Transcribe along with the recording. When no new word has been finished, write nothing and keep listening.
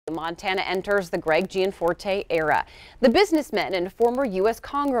Montana enters the Gianforte era. The businessman and former U.S.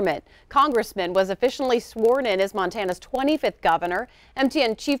 Congressman was officially sworn in as Montana's 25th governor.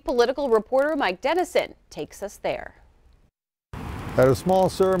 MTN chief political reporter Mike Dennison takes us there. At a small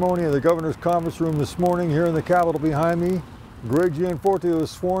ceremony in the governor's conference room this morning here in the Capitol behind me, Gianforte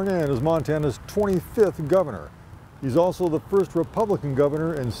was sworn in as Montana's 25th governor. He's also the first Republican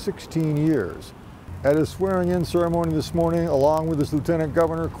governor in 16 years. At his swearing-in ceremony this morning, along with his Lieutenant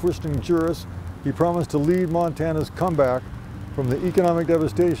Governor Kristen Juris, he promised to lead Montana's comeback from the economic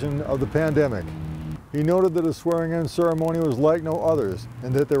devastation of the pandemic. He noted that his swearing-in ceremony was like no others,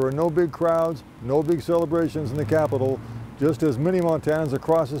 and that there were no big crowds, no big celebrations in the Capitol, just as many Montanans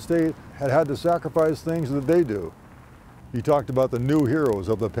across the state had had to sacrifice things that they do. He talked about the new heroes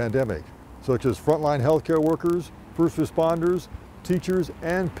of the pandemic, such as frontline healthcare workers, first responders, teachers,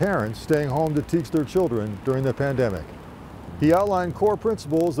 and parents staying home to teach their children during the pandemic. He outlined core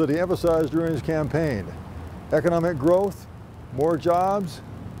principles that he emphasized during his campaign: economic growth, more jobs,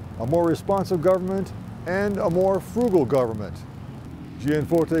 a more responsive government, and a more frugal government.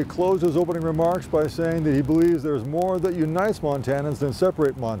 Gianforte closed his opening remarks by saying that he believes there's more that unites Montanans than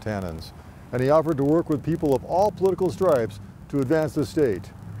separates Montanans, and he offered to work with people of all political stripes to advance the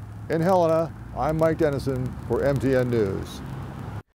state. In Helena, I'm Mike Dennison for MTN News.